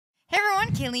Hey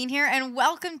everyone, Kayleen here, and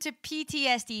welcome to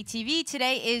PTSD TV.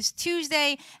 Today is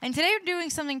Tuesday, and today we're doing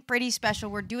something pretty special.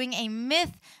 We're doing a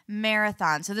myth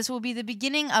marathon. So this will be the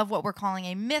beginning of what we're calling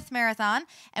a myth marathon,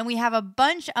 and we have a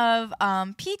bunch of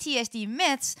PTSD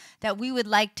myths that we would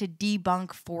like to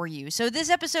debunk for you. So this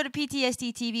episode of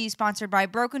PTSD TV is sponsored by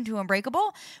Broken to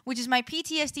Unbreakable, which is my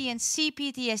PTSD and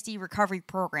CPTSD recovery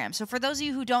program. So for those of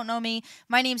you who don't know me,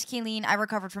 my name's Kayleen. I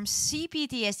recovered from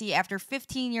CPTSD after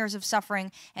 15 years of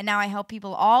suffering, and now I help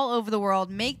people all over the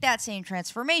world make that same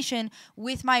transformation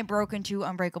with my Broken to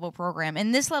Unbreakable program.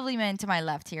 And this lovely man to my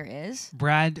left here is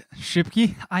Brad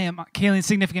Shipke. I am Kaylee's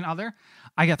significant other.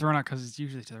 I get thrown out because it's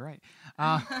usually to the right.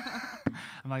 I'm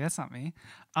like, that's not me.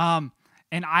 And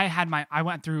I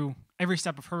went through every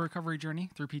step of her recovery journey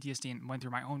through PTSD and went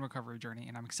through my own recovery journey.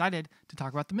 And I'm excited to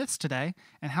talk about the myths today.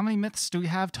 And how many myths do we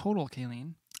have total,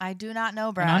 Kayleen? I do not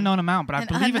know, Brad. An unknown amount, but I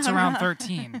believe it's around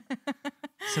 13.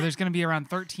 So there's going to be around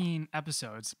 13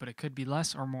 episodes, but it could be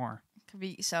less or more. Could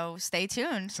be, so stay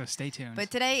tuned. So stay tuned. But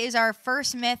today is our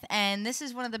first myth, and this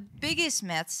is one of the biggest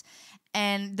myths.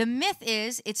 And the myth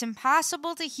is it's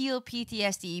impossible to heal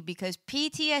PTSD because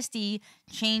PTSD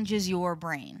changes your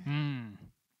brain.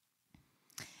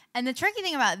 And the tricky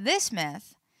thing about this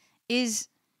myth is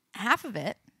half of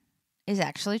it is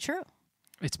actually true.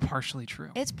 It's partially true.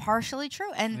 It's partially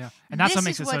true. And that's what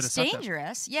makes this it so is what's deceptive.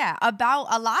 dangerous, about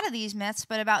a lot of these myths,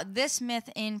 but about this myth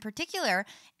in particular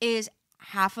is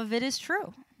half of it is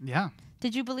true. Yeah.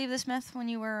 Did you believe this myth when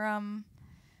you were on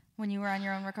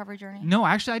your own recovery journey? No,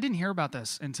 actually, I didn't hear about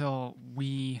this until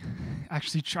we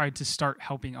actually tried to start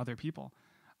helping other people.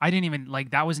 I didn't even,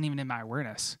 that wasn't even in my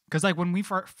awareness. Because, when we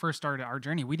first started our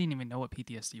journey, we didn't even know what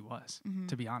PTSD was,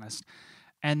 to be honest.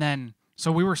 And then,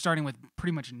 so we were starting with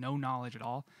pretty much no knowledge at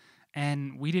all.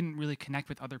 And we didn't really connect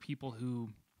with other people who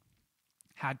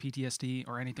had PTSD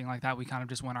or anything like that. We kind of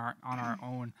just went on our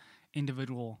own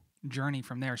individual journey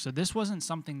from there. So this wasn't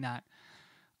something that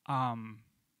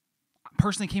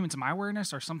personally came into my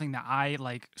awareness or something that I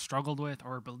struggled with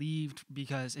or believed,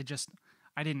 because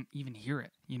I didn't even hear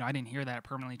it. I didn't hear that it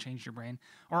permanently changed your brain,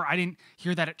 or I didn't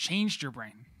hear that it changed your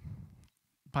brain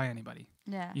by anybody.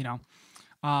 Yeah.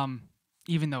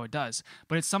 Even though it does.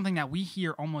 But it's something that we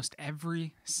hear almost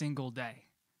every single day.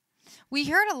 We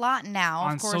hear it a lot now.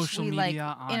 On of course, social we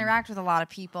media, interact with a lot of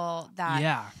people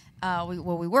that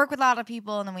we work with a lot of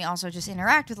people, and then we also just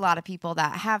interact with a lot of people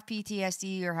that have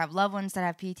PTSD or have loved ones that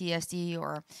have PTSD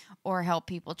or help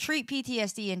people treat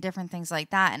PTSD and different things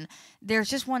like that. And there's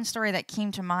just one story that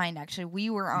came to mind. Actually, we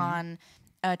were on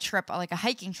a trip, a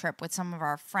hiking trip with some of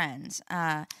our friends.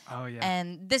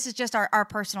 And this is just our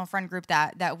personal friend group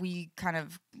that we kind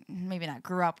of maybe not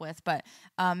grew up with, but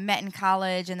met in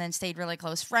college and then stayed really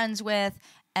close friends with.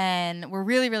 And we're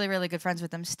really, really, really good friends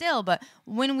with them still. But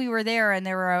when we were there and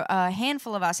there were a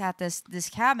handful of us at this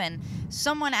cabin,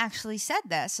 someone actually said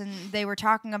this. And they were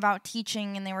talking about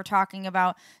teaching, and they were talking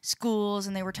about schools,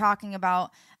 and they were talking about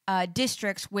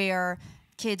districts where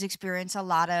kids experience a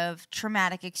lot of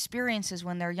traumatic experiences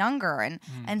when they're younger.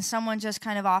 And someone just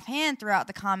kind of offhand threw out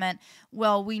the comment,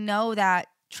 well, we know that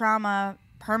trauma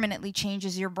permanently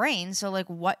changes your brain, so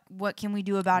what can we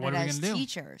do about it as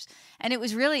teachers? And it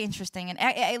was really interesting, and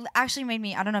it actually made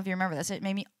me, I don't know if you remember this, it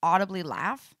made me audibly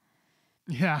laugh.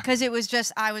 Yeah. Because it was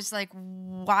just, I was like,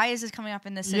 why is this coming up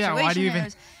in this situation? Yeah, why do you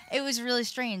even... It was really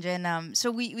strange. And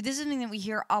so this is something that we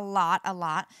hear a lot.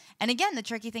 And again, the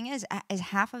tricky thing is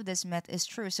half of this myth is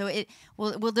true. So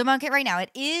we'll debunk it right now.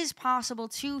 It is possible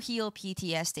to heal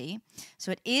PTSD.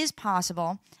 So it is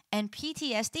possible. And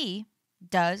PTSD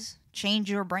does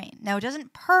change your brain. Now, it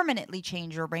doesn't permanently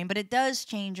change your brain, but it does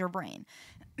change your brain.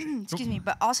 Excuse me.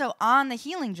 But also on the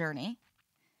healing journey,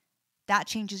 that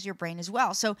changes your brain as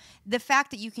well. So the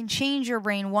fact that you can change your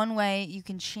brain one way, you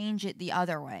can change it the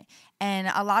other way. And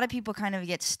a lot of people kind of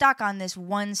get stuck on this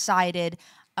one-sided,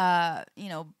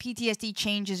 PTSD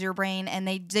changes your brain, and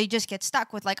they just get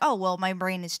stuck with oh, well, my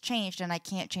brain is changed and I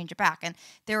can't change it back. And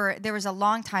there was a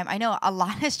long time, I know a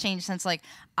lot has changed since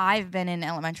I've been in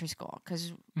elementary school,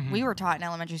 because we were taught in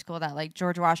elementary school that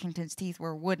George Washington's teeth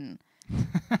were wooden.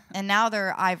 And now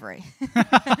they're ivory.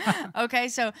 Okay,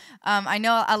 so I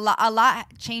know a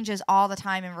lot changes all the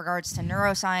time in regards to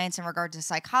neuroscience, in regards to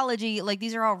psychology.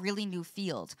 These are all really new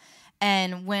fields.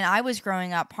 And when I was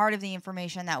growing up, part of the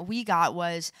information that we got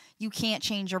was you can't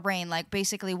change your brain.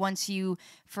 Basically, once you,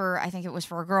 I think it was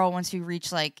for a girl, once you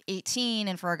reach 18,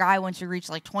 and for a guy, once you reach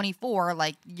 24,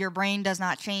 your brain does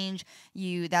not change.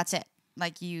 That's it.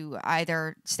 like you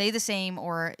either stay the same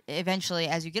or eventually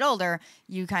as you get older,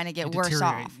 you kind of get worse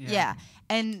deteriorate, off. yeah.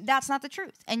 And that's not the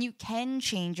truth. And you can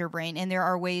change your brain. And there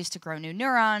are ways to grow new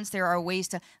neurons. There are ways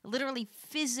to literally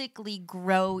physically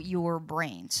grow your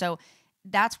brain. So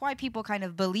that's why people kind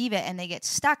of believe it and they get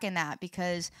stuck in that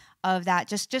because of that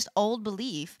just old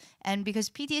belief. And because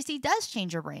PTSD does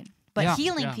change your brain. But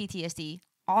healing PTSD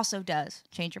also does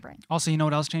change your brain. Also, you know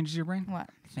what else changes your brain? What?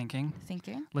 Thinking.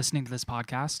 Listening to this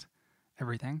podcast.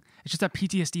 Everything. It's just that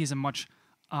PTSD is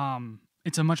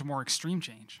it's a much more extreme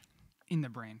change in the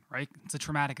brain, right? It's a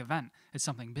traumatic event. It's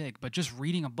something big. But just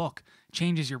reading a book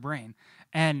changes your brain.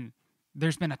 And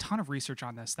there's been a ton of research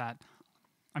on this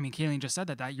Kayleen just said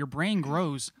that your brain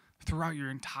grows throughout your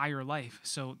entire life.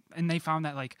 So, and they found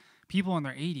that like people in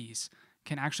their 80s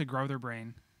can actually grow their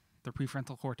brain, their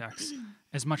prefrontal cortex,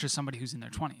 as much as somebody who's in their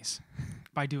 20s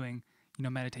by doing,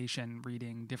 meditation,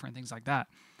 reading, different things like that.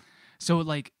 So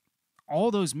like all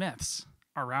those myths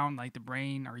around like the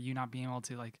brain or you not being able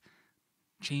to like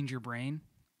change your brain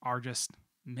are just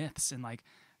myths. And like,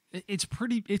 it's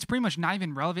pretty much not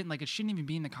even relevant. Like it shouldn't even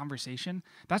be in the conversation.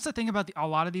 That's the thing about a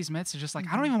lot of these myths is just like,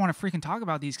 I don't even want to freaking talk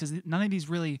about these because none of these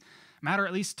really matter,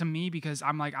 at least to me, because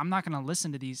I'm like, I'm not going to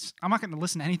listen to these. I'm not going to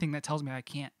listen to anything that tells me I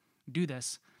can't do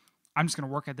this. I'm just going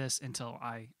to work at this until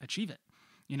I achieve it.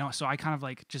 So I kind of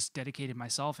like just dedicated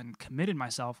myself and committed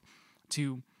myself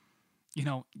to,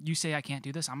 you say I can't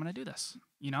do this, I'm going to do this,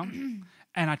 and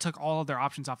I took all of their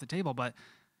options off the table. But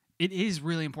it is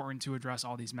really important to address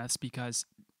all these myths because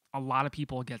a lot of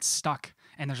people get stuck,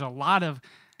 and there's a lot of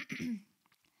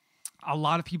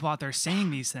people out there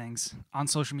saying these things on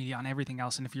social media, on everything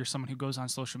else. And if you're someone who goes on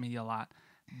social media a lot,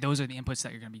 those are the inputs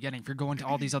that you're going to be getting. If you're going to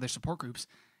all these other support groups,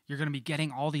 you're going to be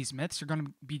getting all these myths. You're going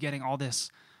to be getting all this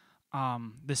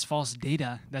false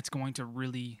data that's going to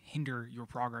really hinder your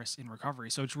progress in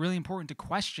recovery. So it's really important to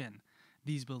question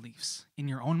these beliefs in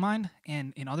your own mind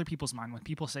and in other people's mind. When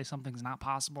people say something's not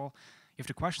possible, you have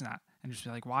to question that and just be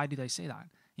like, why do they say that?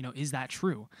 Is that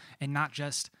true? And not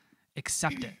just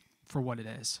accept it for what it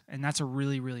is. And that's a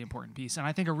really, really important piece. And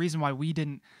I think a reason why we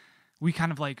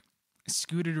kind of like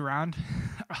scooted around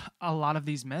a lot of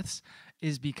these myths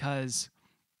is because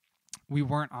we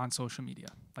weren't on social media.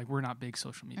 Like we're not big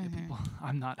social media people.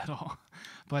 I'm not at all.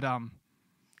 But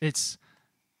it's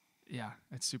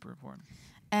super important.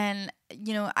 And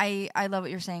I love what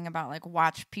you're saying about like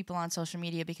watch people on social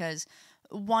media because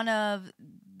one of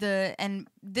the and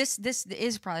this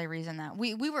is probably a reason that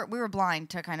we were blind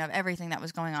to kind of everything that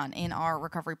was going on in our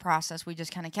recovery process. We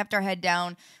just kind of kept our head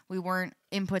down. We weren't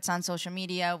inputs on social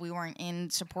media. We weren't in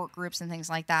support groups and things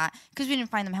like that because we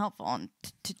didn't find them helpful. And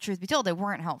to truth be told, they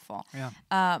weren't helpful.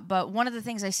 Yeah. But one of the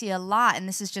things I see a lot, and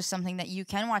this is just something that you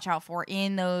can watch out for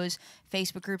in those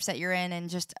Facebook groups that you're in and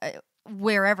just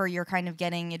wherever you're kind of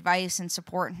getting advice and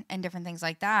support and different things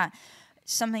like that.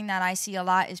 Something that I see a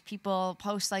lot is people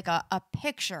post like a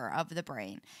picture of the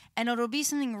brain, and it'll be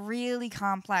something really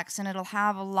complex, and it'll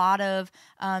have a lot of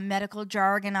medical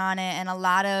jargon on it and a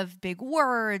lot of big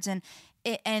words, and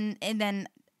then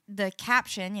the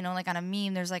caption, like on a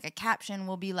meme, there's like a caption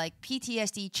will be like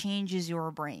PTSD changes your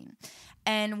brain,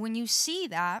 and when you see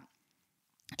that,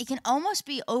 it can almost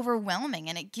be overwhelming,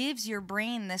 and it gives your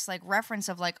brain this like reference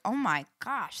of like, oh my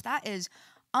gosh, that is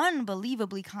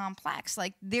unbelievably complex.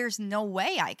 Like there's no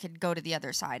way I could go to the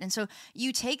other side. And so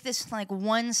you take this like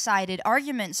one-sided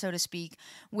argument, so to speak,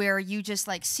 where you just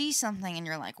like see something and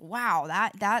you're like, wow,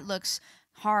 that looks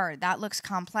hard, that looks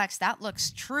complex, that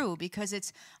looks true because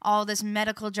it's all this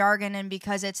medical jargon and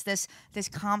because it's this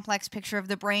complex picture of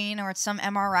the brain, or it's some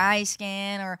MRI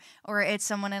scan, or it's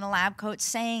someone in a lab coat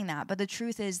saying that. But the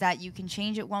truth is that you can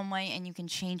change it one way and you can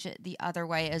change it the other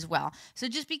way as well. So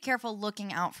just be careful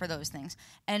looking out for those things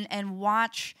and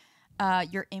watch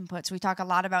your inputs. We talk a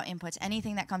lot about inputs.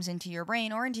 Anything that comes into your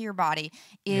brain or into your body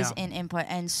is an input,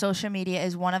 and social media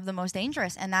is one of the most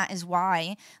dangerous. And that is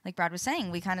why, like Brad was saying,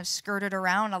 we kind of skirted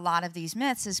around a lot of these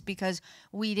myths is because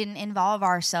we didn't involve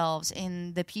ourselves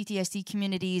in the PTSD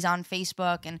communities on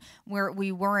Facebook, and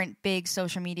we weren't big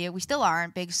social media. We still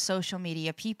aren't big social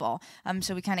media people.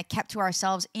 So we kind of kept to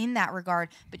ourselves in that regard.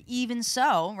 But even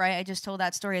so, right, I just told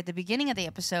that story at the beginning of the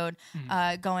episode,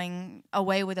 going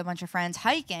away with a bunch of friends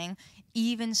hiking.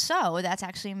 Even so, that's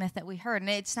actually a myth that we heard. And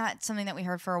it's not something that we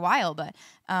heard for a while, but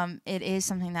it is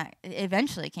something that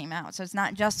eventually came out. So it's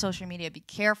not just social media. Be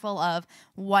careful of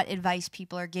what advice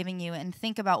people are giving you and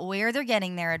think about where they're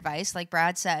getting their advice, like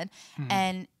Brad said.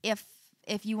 And if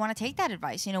you want to take that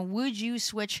advice, would you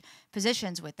switch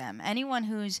positions with them? Anyone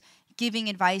who's giving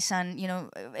advice on,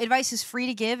 advice is free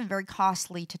to give and very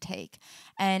costly to take.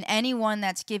 And anyone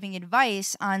that's giving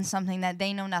advice on something that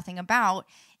they know nothing about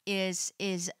is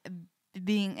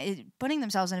putting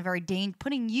themselves in a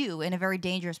putting you in a very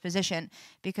dangerous position,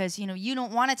 because you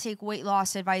don't want to take weight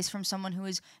loss advice from someone who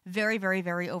is very, very,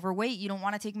 very overweight. You don't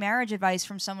want to take marriage advice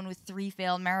from someone with 3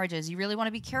 failed marriages. You really want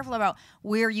to be careful about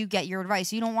where you get your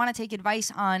advice. You don't want to take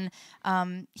advice on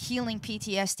healing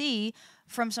PTSD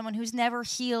from someone who's never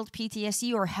healed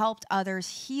PTSD or helped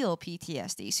others heal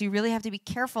PTSD. So you really have to be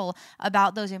careful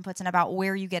about those inputs and about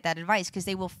where you get that advice, because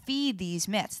they will feed these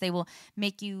myths. They will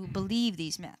make you believe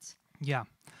these myths. Yeah.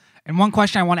 And one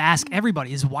question I want to ask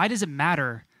everybody is, why does it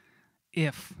matter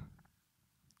if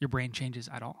your brain changes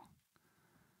at all?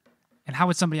 And how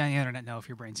would somebody on the internet know if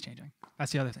your brain's changing?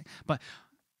 That's the other thing. But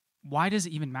why does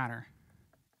it even matter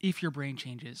if your brain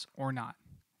changes or not?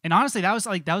 And honestly, that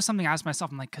was something I asked myself.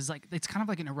 I'm like, because it's kind of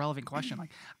like an irrelevant question. Like,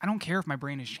 I don't care if my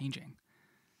brain is changing.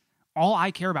 All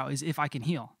I care about is if I can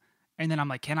heal. And then I'm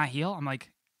like, can I heal? I'm like,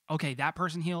 okay, that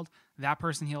person healed. That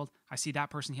person healed. I see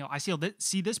that person heal. I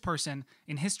see this person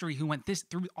in history who went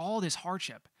through all this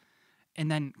hardship and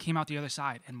then came out the other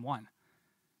side and won.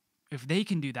 If they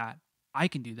can do that, I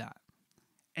can do that.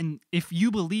 And if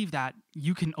you believe that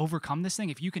you can overcome this thing,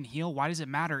 if you can heal, why does it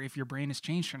matter if your brain has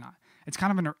changed or not? It's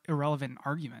kind of an irrelevant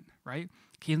argument, right?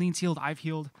 Kayleen's healed. I've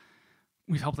healed.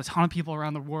 We've helped a ton of people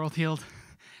around the world healed.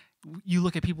 You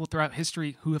look at people throughout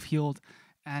history who have healed,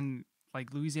 and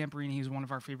like Louis Zamperini, he's one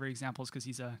of our favorite examples because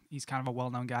he's kind of a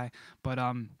well-known guy. But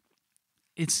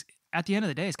it's at the end of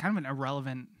the day, it's kind of an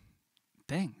irrelevant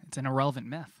thing. It's an irrelevant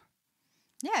myth.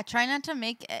 Yeah, try not to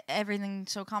make everything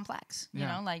so complex. You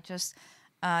know, like just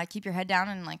keep your head down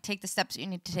and like take the steps you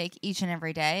need to take each and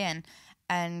every day,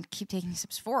 and keep taking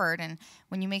steps forward. And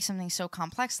when you make something so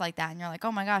complex like that, and you're like,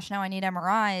 oh my gosh, now I need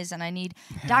MRIs, and I need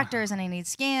doctors, and I need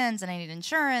scans, and I need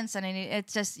insurance, and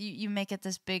it's just, you make it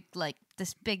this big,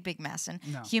 this big mess. And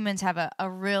humans have a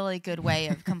really good way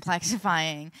of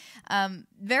complexifying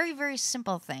very, very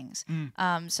simple things.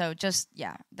 So just,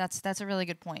 that's a really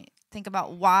good point. Think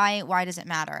about why does it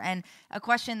matter? And a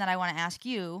question that I want to ask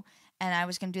you, and I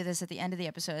was going to do this at the end of the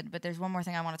episode, but there's one more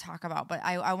thing I want to talk about. But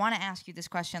I want to ask you this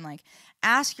question, like,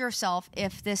 ask yourself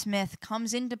if this myth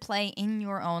comes into play in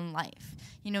your own life.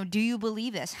 Do you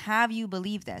believe this? Have you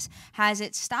believed this? Has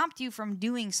it stopped you from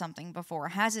doing something before?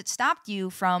 Has it stopped you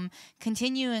from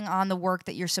continuing on the work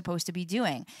that you're supposed to be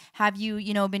doing? Have you,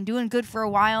 been doing good for a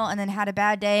while and then had a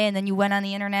bad day, and then you went on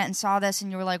the internet and saw this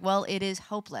and you were like, well, it is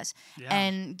hopeless,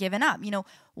 and given up?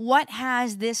 What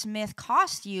has this myth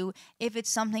cost you if it's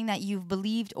something that you've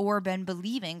believed or been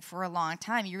believing for a long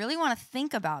time? You really want to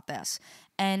think about this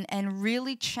and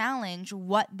really challenge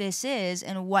what this is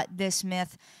and what this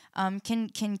myth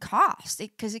can cost.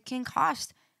 Because it can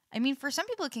cost. I mean, for some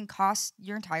people, it can cost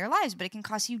your entire lives, but it can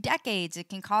cost you decades. It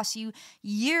can cost you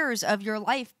years of your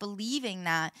life believing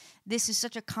that this is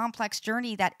such a complex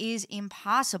journey that is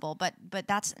impossible. But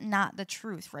that's not the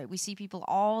truth, right? We see people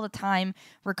all the time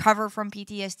recover from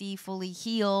PTSD, fully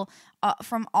heal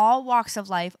from all walks of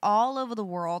life, all over the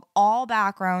world, all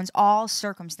backgrounds, all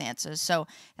circumstances. So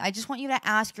I just want you to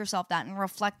ask yourself that and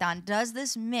reflect on, does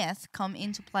this myth come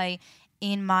into play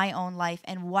in my own life,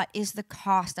 and what is the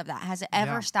cost of that? Has it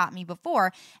ever stopped me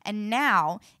before? And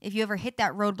now, if you ever hit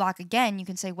that roadblock again, you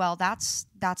can say, well, that's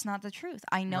not the truth.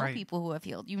 I know people who have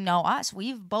healed. You know us.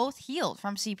 We've both healed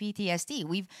from CPTSD.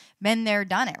 We've been there,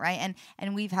 done it, right?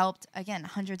 And we've helped, again,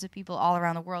 hundreds of people all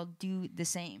around the world do the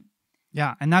same.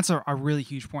 Yeah, and that's a really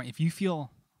huge point. If you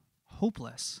feel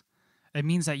hopeless, it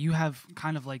means that you have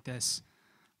kind of like this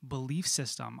belief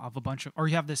system of or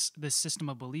you have this system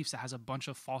of beliefs that has a bunch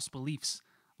of false beliefs,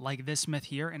 like this myth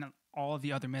here and all of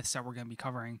the other myths that we're going to be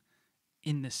covering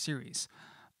in this series.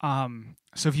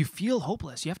 So if you feel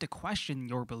hopeless, you have to question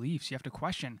your beliefs. You have to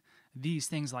question these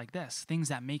things like this, things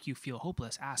that make you feel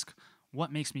hopeless. Ask,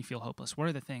 what makes me feel hopeless? What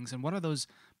are the things, and what are those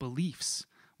beliefs?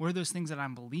 What are those things that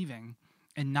I'm believing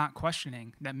and not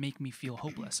questioning that make me feel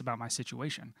hopeless about my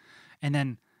situation? And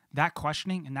then that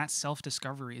questioning and that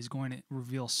self-discovery is going to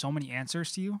reveal so many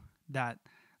answers to you that,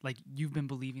 like, you've been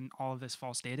believing all of this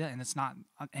false data, and it's not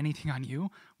anything on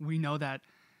you. We know that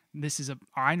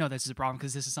I know this is a problem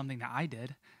because this is something that I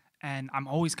did, and I'm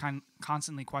always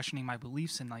constantly questioning my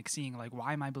beliefs and like seeing like,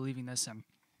 why am I believing this, and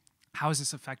how is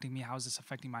this affecting me? How is this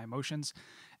affecting my emotions?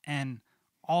 And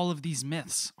all of these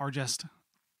myths are just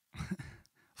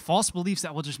false beliefs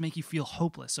that will just make you feel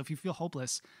hopeless. So if you feel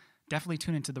hopeless, definitely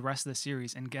tune into the rest of the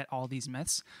series and get all these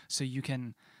myths so you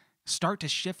can start to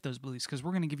shift those beliefs, because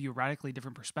we're going to give you a radically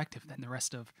different perspective than the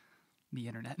rest of the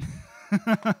internet.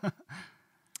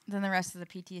 Than the rest of the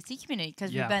PTSD community,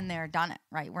 because we've been there, done it,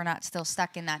 right? We're not still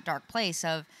stuck in that dark place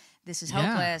of this is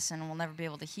hopeless and we'll never be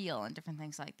able to heal and different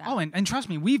things like that. Oh, and trust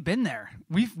me, we've been there.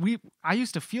 I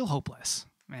used to feel hopeless.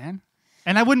 man.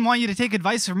 And I wouldn't want you to take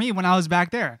advice from me when I was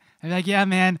back there. I'd be like, yeah,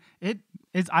 man,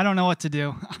 it's I don't know what to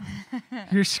do.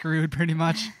 You're screwed, pretty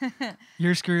much.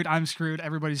 You're screwed. I'm screwed.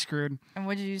 Everybody's screwed. And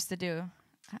what did you used to do?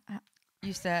 What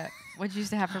did you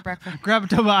used to have for breakfast? Grab a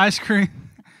tub of ice cream.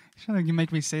 I feel like you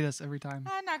make me say this every time.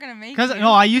 I'm not gonna make Because you.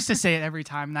 no, I used to say it every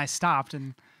time, and I stopped,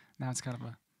 and now it's kind of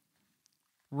a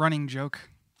running joke.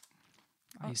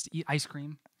 I used to eat ice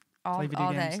cream, play video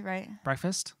all games, day, right?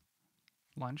 breakfast,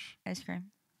 lunch, Ice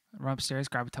cream. run upstairs,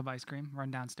 grab a tub of ice cream,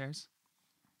 run downstairs,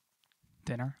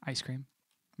 dinner, ice cream,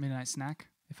 midnight snack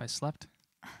if I slept.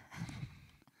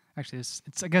 Actually,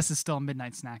 I guess it's still a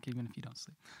midnight snack even if you don't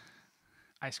sleep.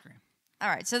 Ice cream. All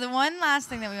right. So the one last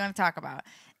thing that we want to talk about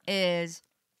is,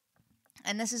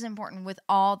 and this is important with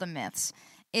all the myths,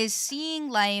 is seeing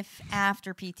life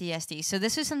after PTSD. So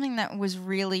this is something that was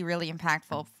really, really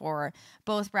impactful for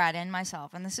both Brad and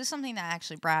myself. And this is something that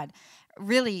actually Brad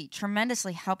really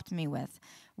tremendously helped me with,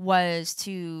 was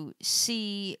to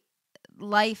see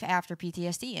life after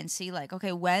PTSD and see like,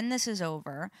 okay, when this is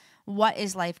over, what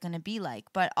is life going to be like?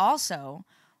 But also,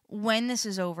 when this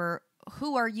is over,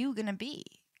 who are you going to be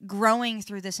growing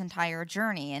through this entire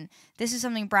journey? And this is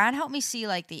something Brad helped me see,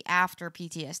 like the after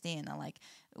PTSD and the like,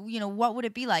 what would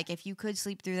it be like if you could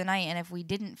sleep through the night and if we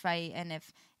didn't fight and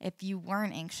if you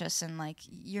weren't anxious and like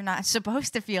you're not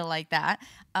supposed to feel like that.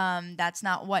 That's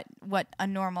not what a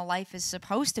normal life is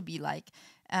supposed to be like.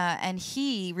 And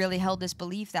he really held this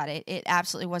belief that it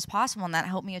absolutely was possible, and that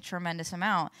helped me a tremendous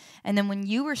amount. And then when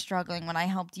you were struggling, what I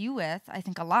helped you with, I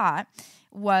think a lot,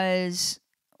 was,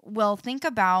 well, think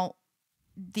about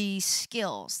the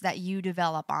skills that you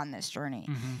develop on this journey.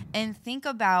 Mm-hmm. And think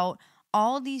about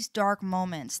all these dark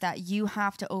moments that you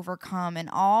have to overcome and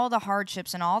all the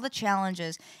hardships and all the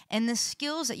challenges and the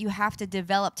skills that you have to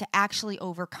develop to actually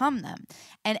overcome them.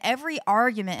 And every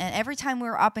argument and every time we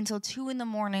were up until 2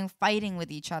 a.m. fighting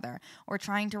with each other or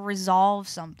trying to resolve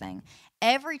something,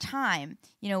 every time,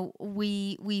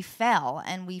 we fell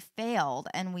and we failed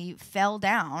and we fell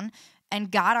down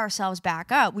and got ourselves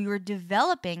back up, we were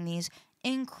developing these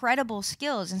incredible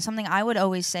skills. And something I would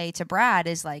always say to Brad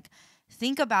is like,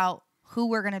 think about who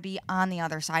we're going to be on the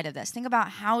other side of this. Think about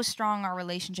how strong our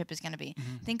relationship is going to be.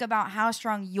 Mm-hmm. Think about how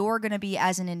strong you're going to be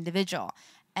as an individual.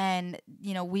 And,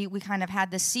 we kind of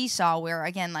had this seesaw where,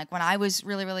 again, like when I was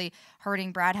really, really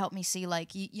hurting, Brad helped me see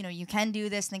like, you can do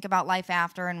this. Think about life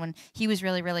after. And when he was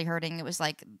really, really hurting, it was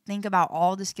like, think about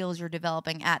all the skills you're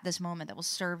developing at this moment that will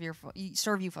serve you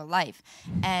for life.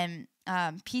 And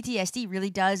PTSD really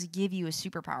does give you a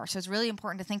superpower. So it's really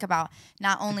important to think about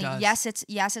not only, yes,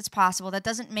 it's possible. That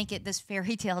doesn't make it this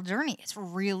fairy tale journey. It's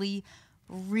really,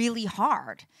 really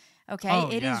hard.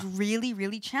 Okay, It is really,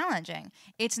 really challenging.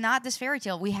 It's not this fairy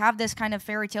tale. We have this kind of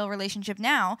fairy tale relationship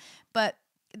now, but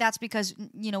that's because,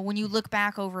 when you look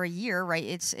back over a year, right,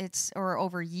 it's or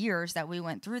over years that we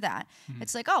went through that,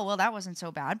 it's like, oh, well, that wasn't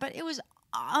so bad, but it was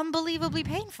unbelievably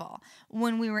painful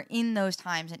when we were in those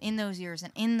times and in those years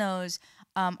and in those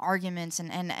arguments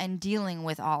and dealing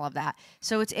with all of that.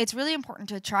 So it's really important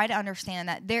to try to understand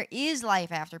that there is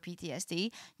life after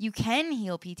PTSD. You can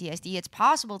heal PTSD. It's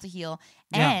possible to heal,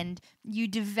 and you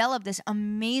develop this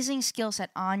amazing skill set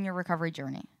on your recovery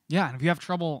journey. Yeah, and if you have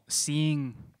trouble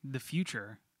seeing the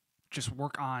future, just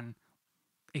work on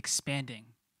expanding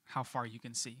how far you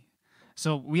can see.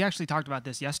 So we actually talked about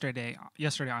this yesterday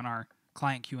on our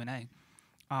client Q&A,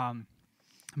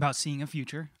 about seeing a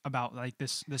future, about like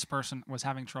this person was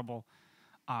having trouble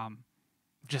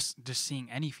just seeing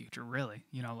any future, really,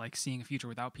 like seeing a future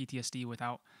without PTSD,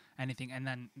 without anything, and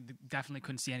then definitely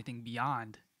couldn't see anything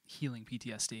beyond healing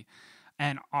PTSD.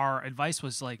 And our advice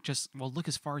was like, look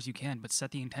as far as you can, but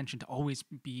set the intention to always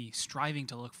be striving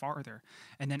to look farther.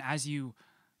 And then as you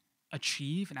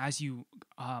achieve and as you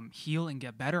heal and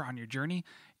get better on your journey,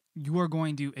 you are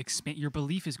going to expand. Your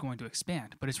belief is going to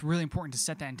expand, but it's really important to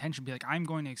set that intention. Be like, I'm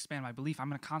going to expand my belief. I'm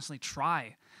going to constantly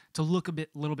try to look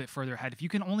little bit further ahead. If you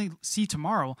can only see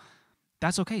tomorrow,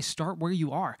 that's okay. Start where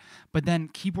you are, but then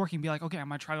keep working. Be like, okay, I'm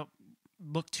going to try to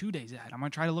look 2 days ahead. I'm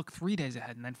going to try to look 3 days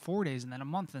ahead, and then 4 days, and then a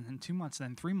month, and then 2 months, and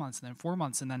then 3 months, and then 4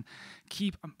 months, and then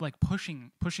keep like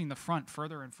pushing the front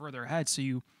further and further ahead. So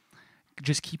you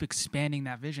just keep expanding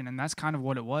that vision. And that's kind of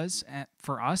what it was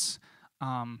for us.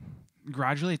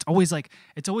 Gradually,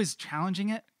 it's always challenging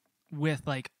it with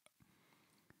like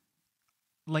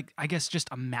I guess just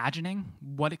imagining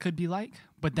what it could be like,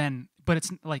 but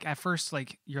it's like at first,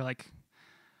 like you're like,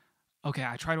 okay,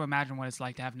 I try to imagine what it's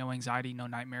like to have no anxiety, no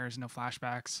nightmares, no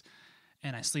flashbacks,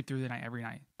 and I sleep through the night every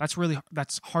night.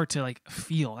 That's hard to like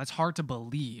feel. That's hard to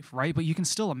believe, right? But you can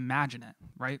still imagine it,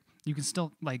 right? You can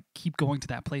still like keep going to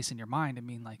that place in your mind and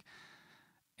being like,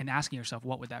 and asking yourself,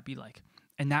 what would that be like?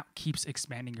 And that keeps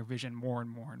expanding your vision more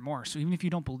and more and more. So even if you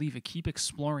don't believe it, keep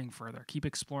exploring further. Keep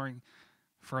exploring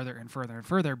further and further and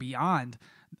further beyond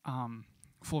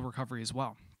full recovery as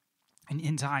well. And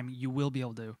in time, you will be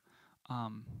able to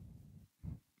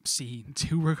see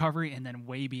to recovery and then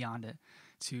way beyond it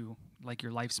to like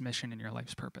your life's mission and your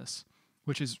life's purpose,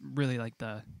 which is really like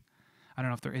I don't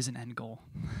know if there is an end goal,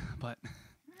 but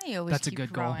you always that's keep a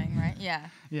good growing, goal. Right? Yeah.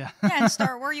 Yeah. Yeah, and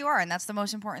start where you are, and that's the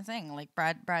most important thing. Like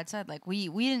Brad said, like we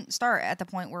didn't start at the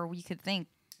point where we could think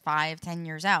 5-10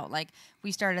 years out. Like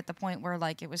we started at the point where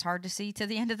like it was hard to see to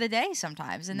the end of the day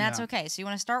sometimes, and that's okay. So you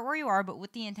want to start where you are, but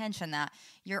with the intention that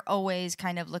you're always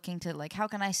kind of looking to like, how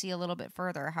can I see a little bit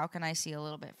further? How can I see a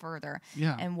little bit further?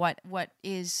 Yeah. And what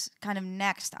is kind of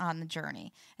next on the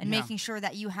journey, and making sure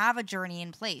that you have a journey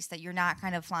in place, that you're not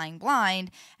kind of flying blind,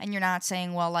 and you're not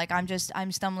saying, well, like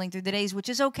I'm stumbling through the days, which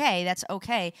is okay. That's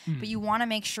okay. But you want to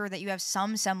make sure that you have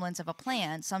some semblance of a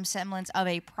plan, some semblance of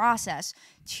a process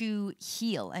to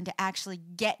heal and to actually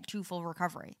get to full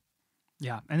recovery.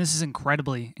 Yeah, and this is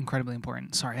incredibly, incredibly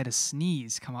important. Sorry, I had a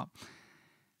sneeze come up.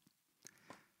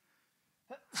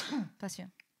 Bless you.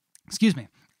 Excuse me.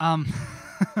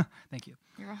 Thank you.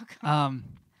 You're welcome.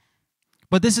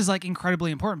 But this is like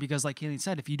incredibly important because like Kayleen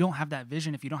said, if you don't have that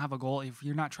vision, if you don't have a goal, if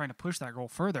you're not trying to push that goal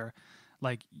further,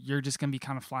 like you're just going to be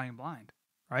kind of flying blind,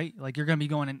 right? Like you're going to be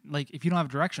going in, like if you don't have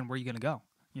direction, where are you going to go?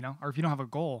 You know, or if you don't have a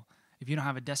goal, if you don't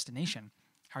have a destination,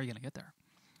 how are you going to get there?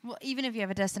 Well, even if you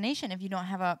have a destination, if you don't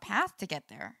have a path to get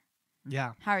there,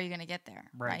 how are you going to get there?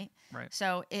 Right.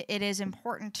 So it is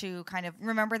important to kind of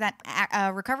remember that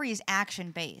recovery is action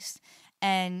based,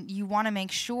 and you want to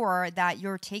make sure that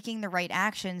you're taking the right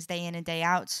actions day in and day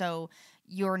out. So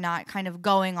you're not kind of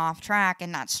going off track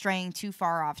and not straying too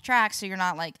far off track. So you're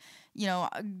not like, you know,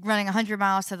 running 100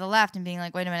 miles to the left and being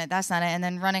like, wait a minute, that's not it. And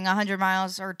then running 100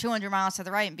 miles or 200 miles to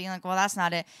the right and being like, well, that's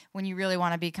not it, when you really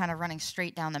want to be kind of running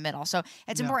straight down the middle. So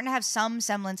it's important to have some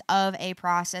semblance of a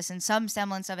process and some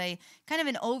semblance of a kind of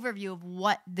an overview of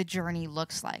what the journey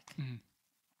looks like. Mm-hmm.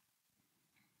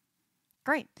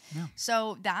 Great. Yeah.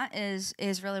 So that is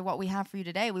really what we have for you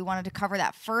today. We wanted to cover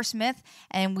that first myth,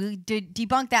 and we did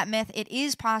debunk that myth. It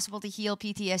is possible to heal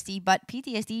PTSD, but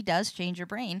PTSD does change your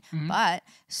brain, but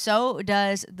so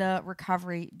does the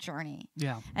recovery journey.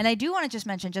 Yeah. And I do want to just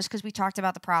mention, just because we talked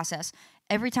about the process,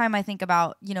 every time I think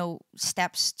about, you know,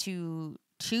 steps to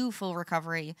full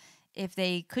recovery, if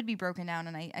they could be broken down,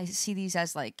 and I see these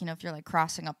as like, you know, if you're like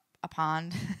crossing up a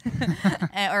pond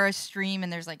or a stream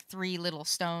and there's like 3 little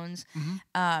stones,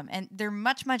 and they're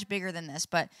much, much bigger than this,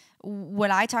 but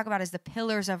what I talk about is the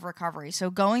pillars of recovery.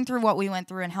 So going through what we went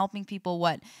through and helping people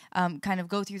kind of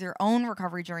go through their own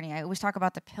recovery journey, I always talk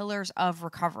about the pillars of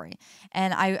recovery,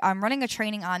 and I'm running a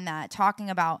training on that, talking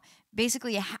about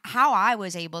basically how I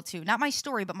was able to, not my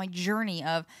story, but my journey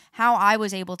of how I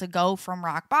was able to go from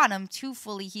rock bottom to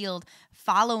fully healed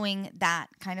following that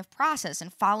kind of process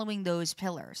and following those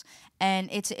pillars. And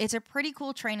it's a pretty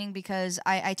cool training because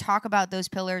I talk about those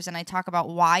pillars and I talk about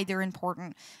why they're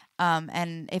important.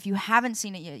 And if you haven't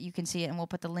seen it yet, you can see it, and we'll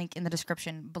put the link in the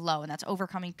description below, and that's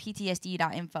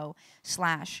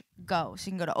overcomingptsd.info/go. So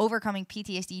you can go to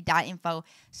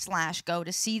overcomingptsd.info/go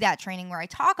to see that training where I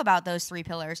talk about those 3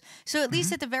 pillars. So at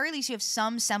least, at the very least, you have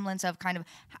some semblance of kind of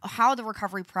how the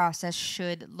recovery process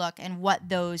should look and what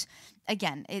those,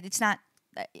 again, it's not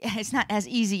as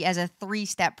easy as a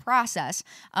 3-step process,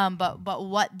 but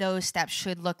what those steps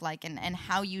should look like and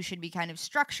how you should be kind of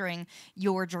structuring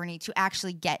your journey to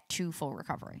actually get to full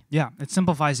recovery. Yeah, it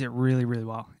simplifies it really, really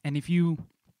well. And if you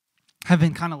have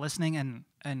been kind of listening and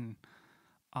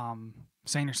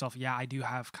saying to yourself, yeah, I do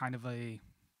have kind of a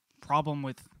problem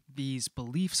with these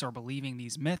beliefs or believing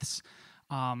these myths,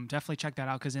 definitely check that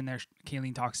out, because in there,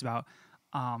 Kayleen talks about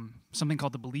something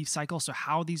called the belief cycle. So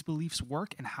how these beliefs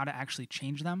work and how to actually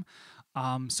change them.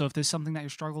 So if there's something that you're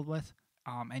struggled with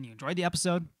and you enjoyed the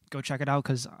episode, go check it out,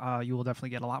 because you will definitely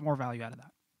get a lot more value out of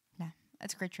that. Yeah,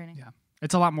 that's great training. Yeah,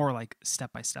 it's a lot more like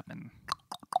step by step, and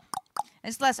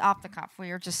it's less off the cuff. We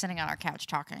were just sitting on our couch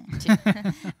talking.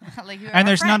 And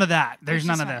there's none of that. There's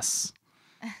none of this.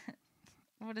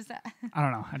 What is that? I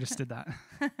don't know. I just did that.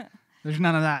 There's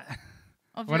none of that.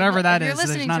 Well, whatever that is,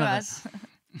 there's none of this.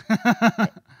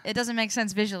 It doesn't make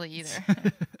sense visually either.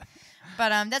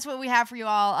 But that's what we have for you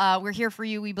all. We're here for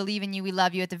you. We believe in you. We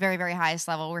love you at the very, very highest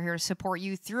level. We're here to support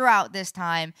you throughout this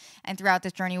time and throughout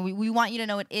this journey. We want you to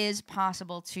know it is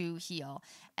possible to heal.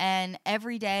 And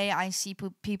every day I see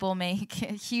people make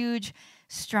huge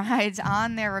strides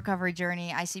on their recovery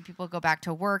journey. I see people go back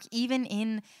to work, even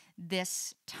in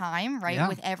this time, right? Yeah.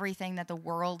 With everything that the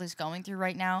world is going through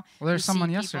right now. Well, there's someone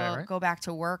yesterday, right? Go back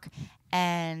to work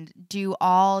and do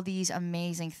all these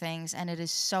amazing things. And it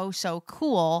is so, so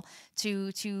cool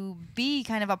to be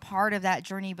kind of a part of that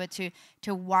journey, but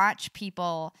to watch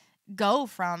people go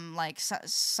from like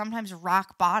sometimes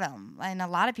rock bottom. And a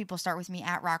lot of people start with me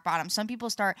at rock bottom. Some people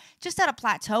start just at a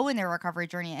plateau in their recovery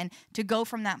journey, and to go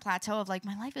from that plateau of like,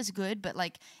 my life is good, but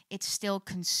like it's still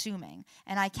consuming,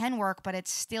 and I can work, but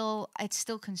it's still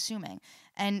consuming.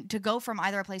 And to go from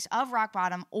either a place of rock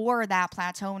bottom or that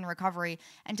plateau in recovery,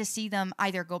 and to see them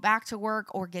either go back to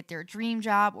work or get their dream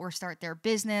job or start their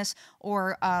business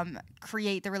or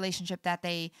create the relationship that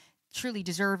they truly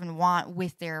deserve and want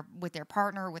with their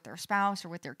partner, with their spouse, or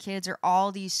with their kids, or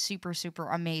all these super, super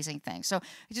amazing things. So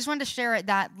I just wanted to share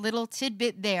that little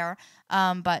tidbit there.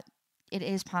 But it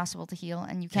is possible to heal,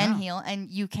 and you can heal, and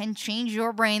you can change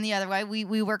your brain the other way.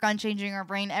 We work on changing our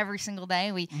brain every single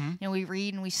day. We we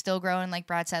read and we still grow. And like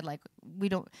Brad said, like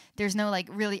there's no like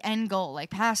really end goal,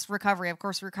 like past recovery. Of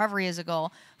course, recovery is a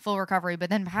goal, full recovery, but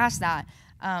then past that,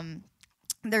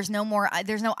 there's no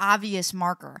obvious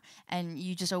marker, and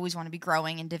you just always want to be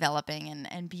growing and developing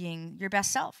and being your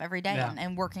best self every day,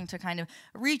 and working to kind of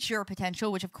reach your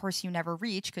potential, which of course you never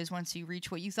reach, because once you reach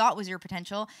what you thought was your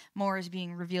potential, more is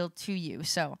being revealed to you.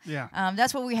 So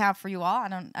that's what we have for you all. I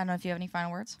don't know if you have any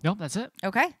final words. Nope, that's it.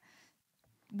 Okay.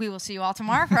 We will see you all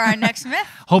tomorrow for our next myth.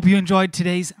 Hope you enjoyed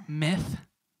today's myth,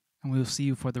 and we will see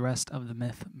you for the rest of the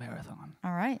myth marathon.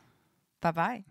 All right. Bye-bye.